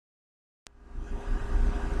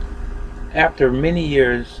After many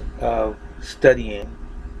years of studying,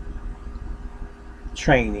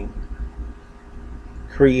 training,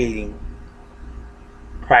 creating,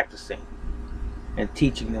 practicing, and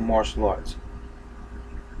teaching the martial arts,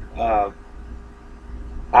 uh,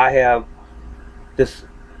 I have this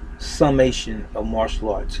summation of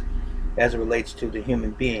martial arts as it relates to the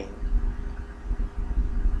human being.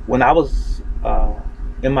 When I was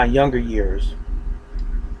in my younger years,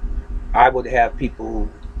 I would have people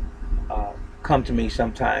uh, come to me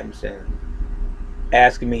sometimes and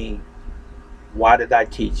ask me, why did I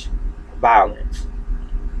teach violence,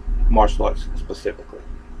 martial arts specifically?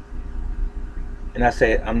 And I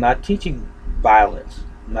said, I'm not teaching violence.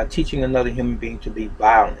 I'm not teaching another human being to be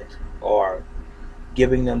violent or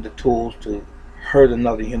giving them the tools to hurt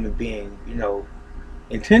another human being,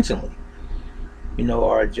 intentionally,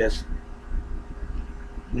 or just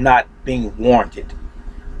not being warranted.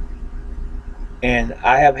 And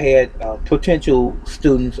I have had potential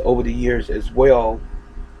students over the years as well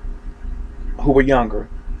who were younger,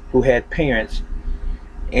 who had parents,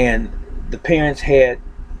 and the parents had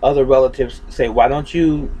other relatives say, why don't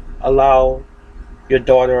you allow your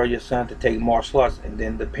daughter or your son to take martial arts? And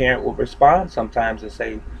then the parent will respond sometimes and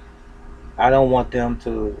say, I don't want them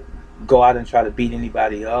to go out and try to beat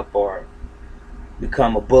anybody up or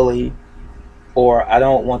become a bully, or I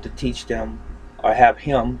don't want to teach them or have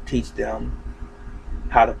him teach them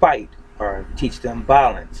how to fight or teach them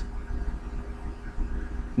violence.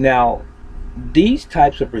 Now, these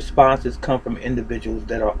types of responses come from individuals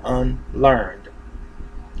that are unlearned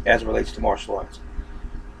as it relates to martial arts.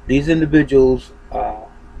 These individuals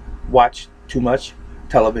watch too much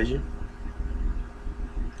television.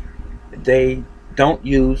 They don't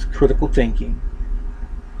use critical thinking.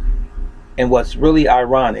 And what's really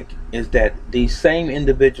ironic is that these same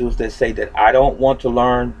individuals that say that I don't want to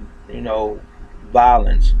learn,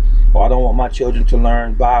 violence, or I don't want my children to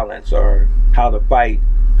learn violence or how to fight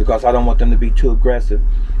because I don't want them to be too aggressive,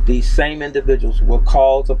 these same individuals will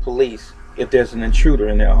call the police if there's an intruder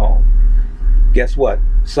in their home. Guess what?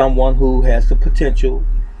 Someone who has the potential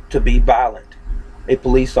to be violent, a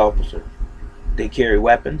police officer. They carry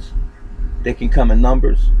weapons. They can come in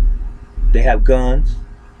numbers. They have guns.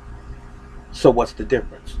 So what's the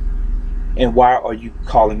difference? And why are you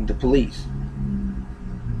calling the police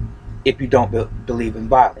if you don't believe in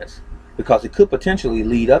violence? Because it could potentially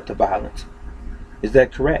lead up to violence. Is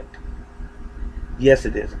that correct? Yes,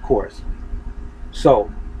 it is, of course.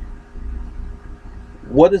 So,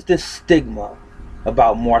 what is this stigma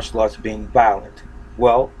about martial arts being violent?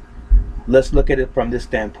 Well, let's look at it from this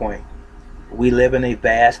standpoint. We live in a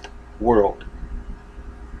vast world.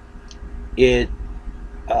 It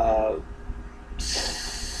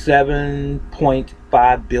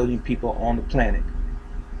 7.5 billion people on the planet.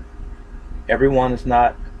 Everyone is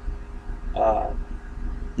not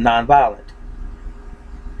nonviolent.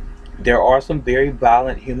 There are some very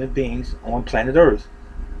violent human beings on planet Earth.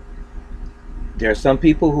 There are some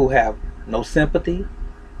people who have no sympathy,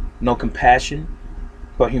 no compassion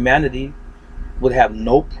for humanity, would have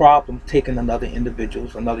no problem taking another human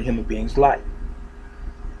being's life.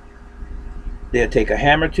 They'll take a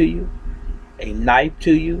hammer to you, a knife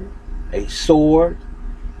to you, a sword,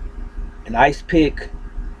 an ice pick,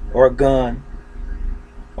 or a gun,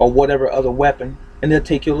 or whatever other weapon, and they'll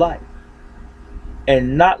take your life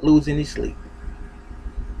and not lose any sleep.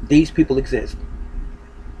 These people exist.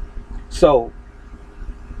 So,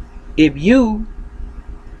 if you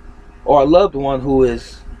or a loved one who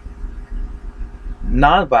is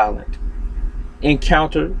nonviolent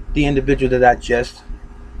encounter the individual that I just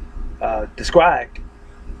described,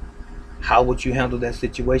 how would you handle that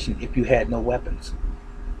situation if you had no weapons?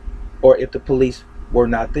 Or if the police were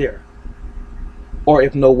not there? Or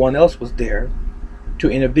if no one else was there to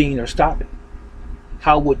intervene or stop it?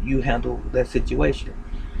 How would you handle that situation?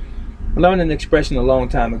 I learned an expression a long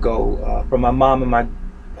time ago from my mom and my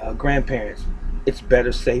grandparents. It's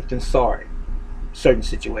better safe than sorry. Certain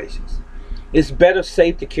situations. It's better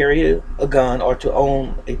safe to carry a gun or to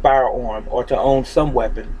own a firearm or to own some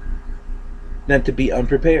weapon than to be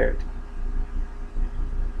unprepared.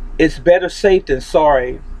 It's better safe than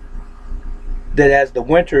sorry that as the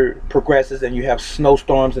winter progresses and you have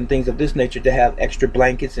snowstorms and things of this nature, to have extra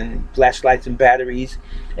blankets and flashlights and batteries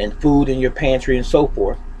and food in your pantry and so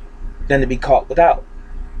forth than to be caught without.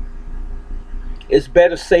 It's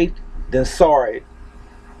better safe than sorry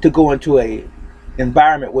to go into a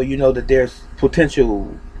environment where you know that there's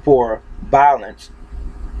potential for violence,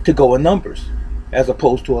 to go in numbers as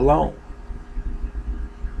opposed to alone.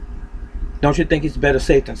 Don't you think it's better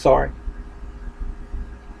safe than sorry?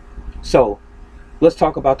 So let's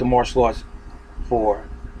talk about the martial arts for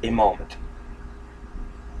a moment.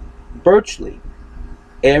 Virtually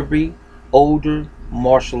every older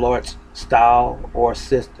martial arts style or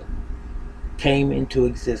system came into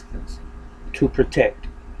existence to protect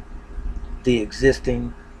the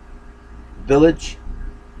existing village,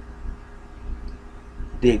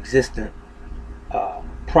 the existing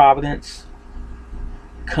province,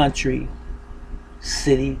 country,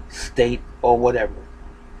 city, state, or whatever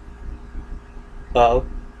of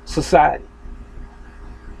society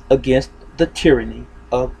against the tyranny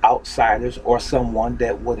of outsiders or someone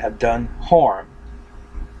that would have done harm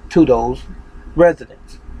to those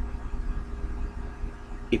residents.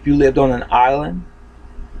 If you lived on an island,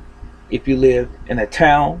 if you lived in a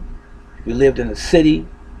town, if you lived in a city,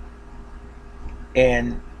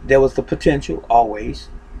 and there was the potential always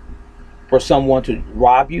for someone to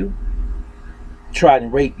rob you, try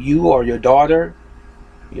and rape you or your daughter,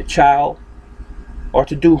 your child, or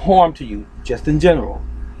to do harm to you just in general,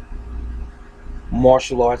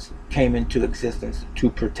 martial arts came into existence to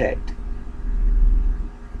protect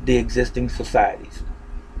the existing societies.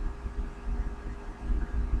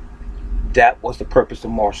 That was the purpose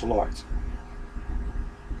of martial arts.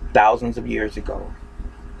 Thousands of years ago,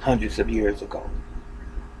 hundreds of years ago.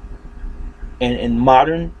 And in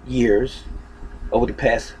modern years, over the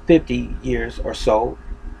past 50 years or so,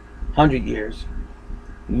 100 years,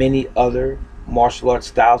 many other martial arts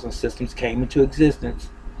styles and systems came into existence,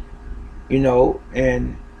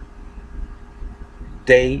 and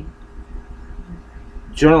they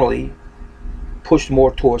generally pushed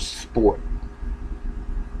more towards sport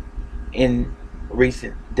in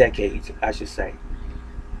recent decades, I should say.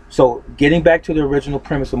 So getting back to the original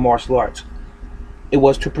premise of martial arts, it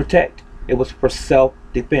was to protect. It was for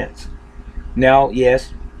self-defense. Now,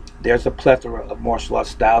 yes, there's a plethora of martial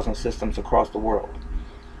arts styles and systems across the world.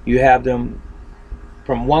 You have them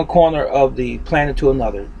from one corner of the planet to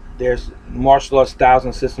another. There's martial arts styles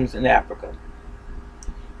and systems in Africa.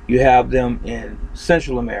 You have them in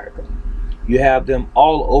Central America. You have them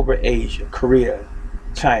all over Asia, Korea,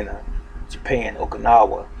 China, Japan,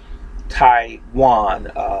 Okinawa, Taiwan,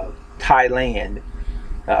 Thailand,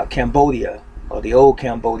 Cambodia, or the old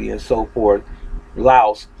Cambodia and so forth,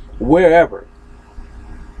 Laos, wherever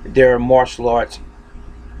there are martial arts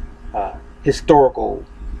historical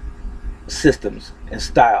systems and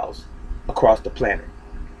styles across the planet.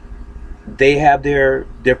 They have their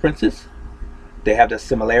differences, they have their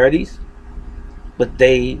similarities, but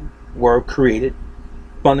they were created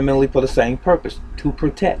fundamentally for the same purpose: to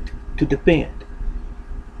protect, to defend.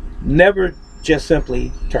 Never just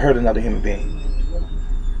simply to hurt another human being.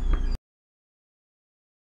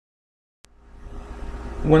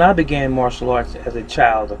 When I began martial arts as a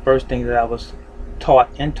child, the first thing that I was taught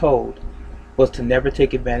and told was to never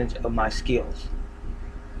take advantage of my skills.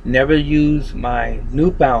 Never use my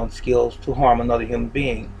newfound skills to harm another human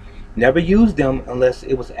being. Never use them unless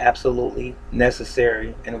it was absolutely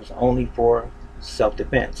necessary and it was only for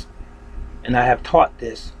self-defense. And I have taught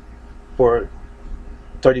this for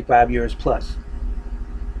 35 years plus.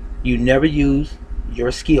 You never use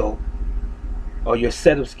your skill or your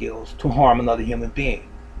set of skills to harm another human being.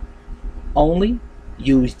 Only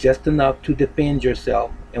use just enough to defend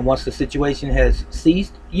yourself, and once the situation has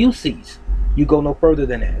ceased, you cease. You go no further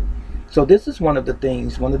than that. So this is one of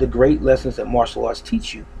the great lessons that martial arts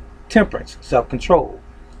teach you: temperance, self-control,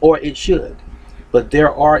 or it should. But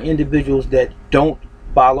there are individuals that don't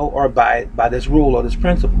follow or abide by this rule or this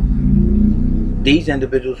principle. These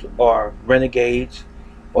individuals are renegades,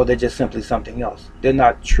 or they're just simply something else. They're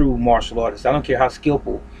not true martial artists. I don't care how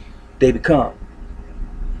skillful they become.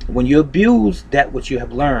 When you abuse that which you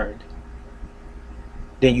have learned,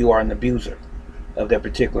 then you are an abuser of that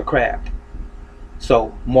particular craft.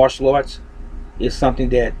 So martial arts is something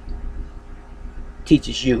that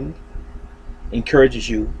teaches you, encourages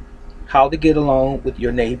you how to get along with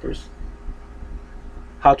your neighbors,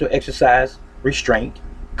 how to exercise restraint,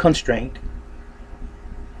 constraint,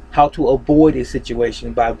 how to avoid a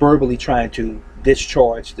situation by verbally trying to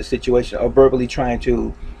discharge the situation or verbally trying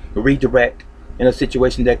to redirect in a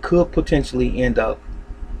situation that could potentially end up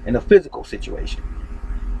in a physical situation.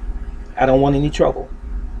 I don't want any trouble,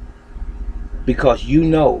 because you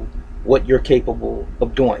know what you're capable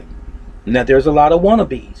of doing. Now, there's a lot of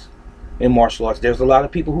wannabes in martial arts. There's a lot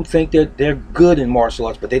of people who think that they're good in martial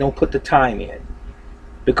arts, but they don't put the time in,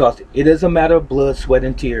 because it is a matter of blood, sweat,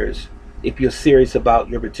 and tears if you're serious about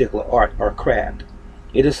your particular art or craft.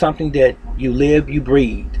 It is something that you live, you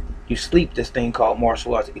breathe, you sleep this thing called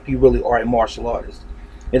martial arts if you really are a martial artist.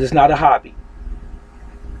 It is not a hobby.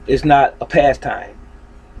 It's not a pastime.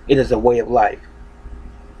 It is a way of life.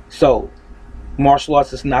 So, martial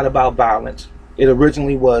arts is not about violence. It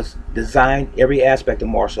originally was designed, every aspect of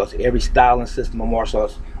martial arts, every style and system of martial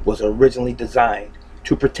arts was originally designed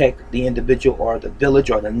to protect the individual or the village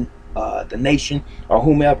or the nation or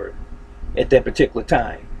whomever at that particular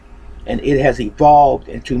time. And it has evolved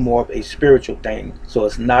into more of a spiritual thing. So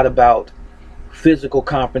it's not about physical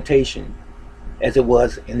confrontation as it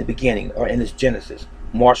was in the beginning or in its genesis.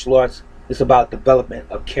 Martial arts is about development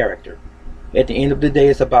of character. At the end of the day,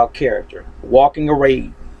 it's about character. Walking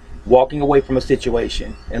away from a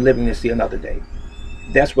situation and living to see another day.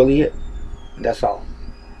 That's really it. That's all.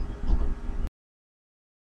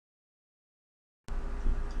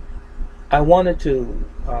 I wanted to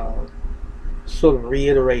sort of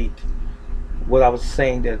reiterate what I was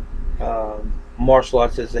saying, that martial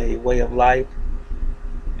arts is a way of life.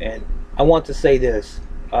 And I want to say this.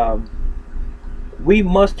 We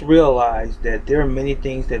must realize that there are many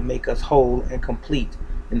things that make us whole and complete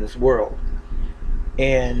in this world.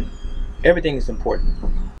 And everything is important.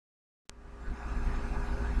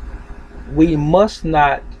 We must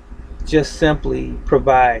not just simply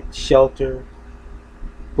provide shelter,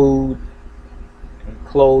 food, and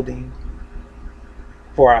clothing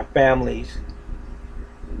for our families.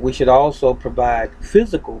 We should also provide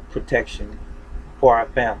physical protection for our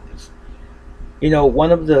families.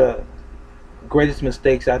 One of the greatest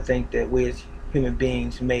mistakes I think that we as human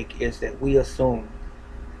beings make is that we assume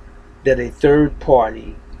that a third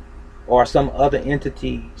party or some other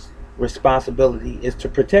entity's responsibility is to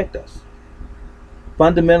protect us.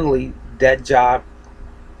 Fundamentally, that job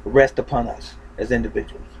rests upon us as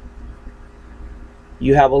individuals.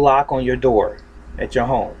 You have a lock on your door at your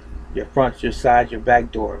home, your front, your side, your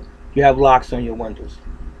back door. You have locks on your windows.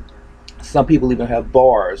 Some people even have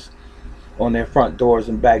bars on their front doors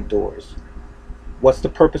and back doors. What's the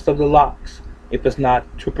purpose of the locks if it's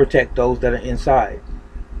not to protect those that are inside,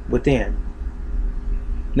 within?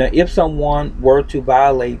 Now, if someone were to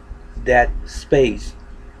violate that space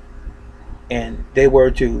and they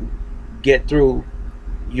were to get through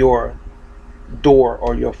your door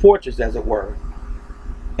or your fortress, as it were,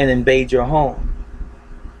 and invade your home,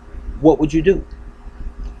 what would you do?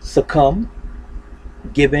 Succumb?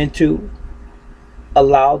 Give in to?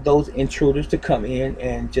 Allow those intruders to come in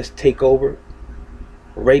and just take over,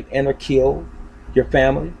 rape and or kill your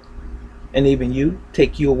family, and even you,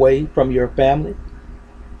 take you away from your family?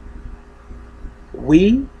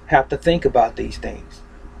 We have to think about these things,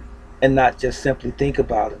 and not just simply think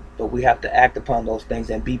about them, but we have to act upon those things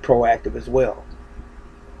and be proactive as well.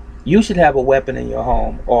 You should have a weapon in your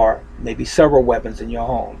home, or maybe several weapons in your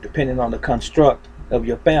home, depending on the construct of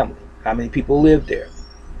your family, how many people live there.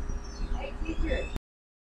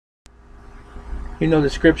 The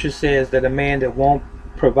scripture says that a man that won't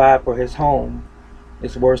provide for his home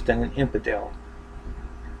is worse than an infidel.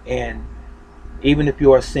 And even if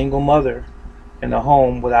you are a single mother in a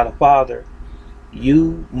home without a father,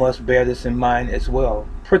 you must bear this in mind as well.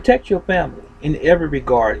 Protect your family in every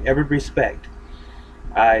regard, every respect.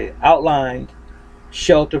 I outlined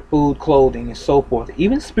shelter, food, clothing, and so forth.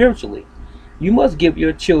 Even spiritually, you must give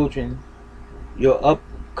your children, your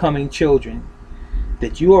upcoming children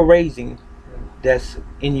that you are raising, that's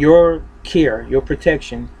in your care, your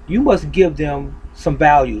protection, you must give them some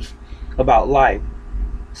values about life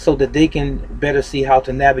so that they can better see how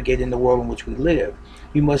to navigate in the world in which we live.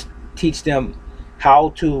 You must teach them how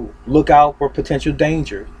to look out for potential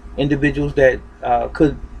danger, individuals that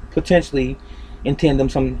could potentially intend them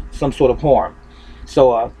some sort of harm.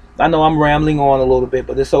 So I know I'm rambling on a little bit,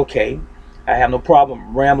 but it's okay. I have no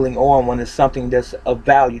problem rambling on when it's something that's of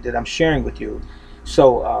value that I'm sharing with you.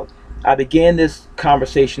 So I began this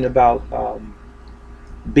conversation about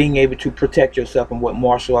being able to protect yourself and what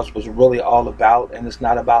martial arts was really all about. And it's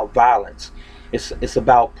not about violence. It's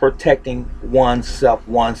about protecting oneself,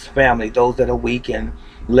 one's family, those that are weak and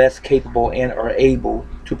less capable and are able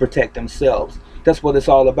to protect themselves. That's what it's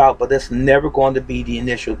all about, but that's never going to be the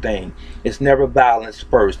initial thing. It's never violence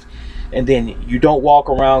first. And then you don't walk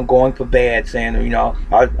around going for bad, saying,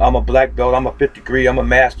 I'm a black belt, I'm a fifth degree, I'm a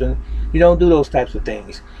master. You don't do those types of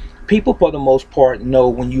things. People, for the most part, know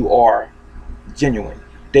when you are genuine.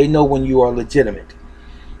 They know when you are legitimate.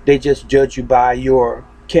 They just judge you by your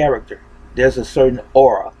character. There's a certain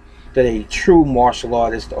aura that a true martial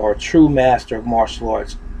artist or a true master of martial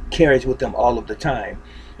arts carries with them all of the time.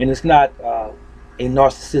 And it's not a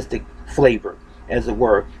narcissistic flavor, as it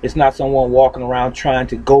were. It's not someone walking around trying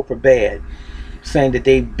to go for bad, saying that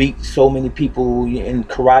they beat so many people in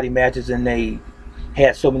karate matches and they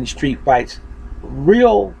had so many street fights.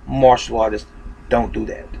 Real martial artists don't do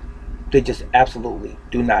that. They just absolutely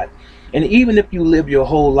do not. And even if you live your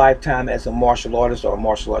whole lifetime as a martial artist or a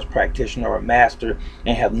martial arts practitioner or a master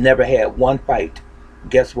and have never had one fight,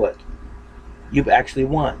 guess what? You've actually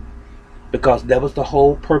won. Because that was the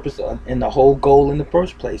whole purpose and the whole goal in the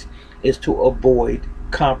first place, is to avoid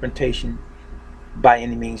confrontation by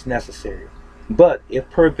any means necessary. But if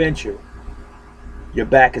peradventure your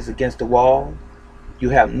back is against the wall, you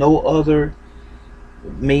have no other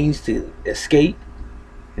means to escape,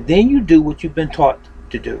 then you do what you've been taught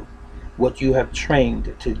to do, what you have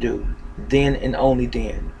trained to do, then and only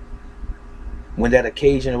then. When that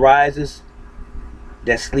occasion rises,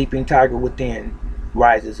 that sleeping tiger within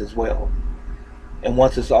rises as well. And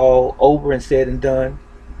once it's all over and said and done,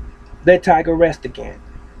 let tiger rest again.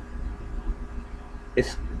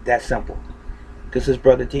 It's that simple. This is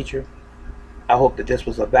Brother Teacher. I hope that this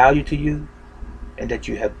was of value to you and that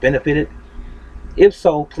you have benefited. If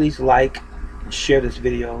so, please like and share this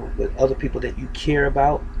video with other people that you care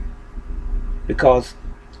about, because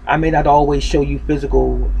I may not always show you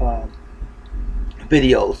physical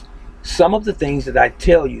videos. Some of the things that I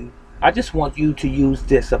tell you, I just want you to use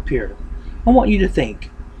this up here. I want you to think.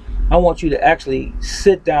 I want you to actually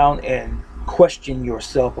sit down and question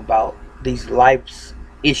yourself about these life's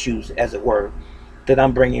issues, as it were, that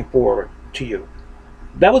I'm bringing forward to you.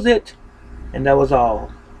 That was it, and that was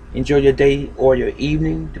all. Enjoy your day or your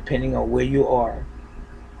evening, depending on where you are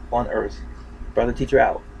on earth. Brother Teacher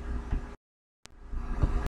out.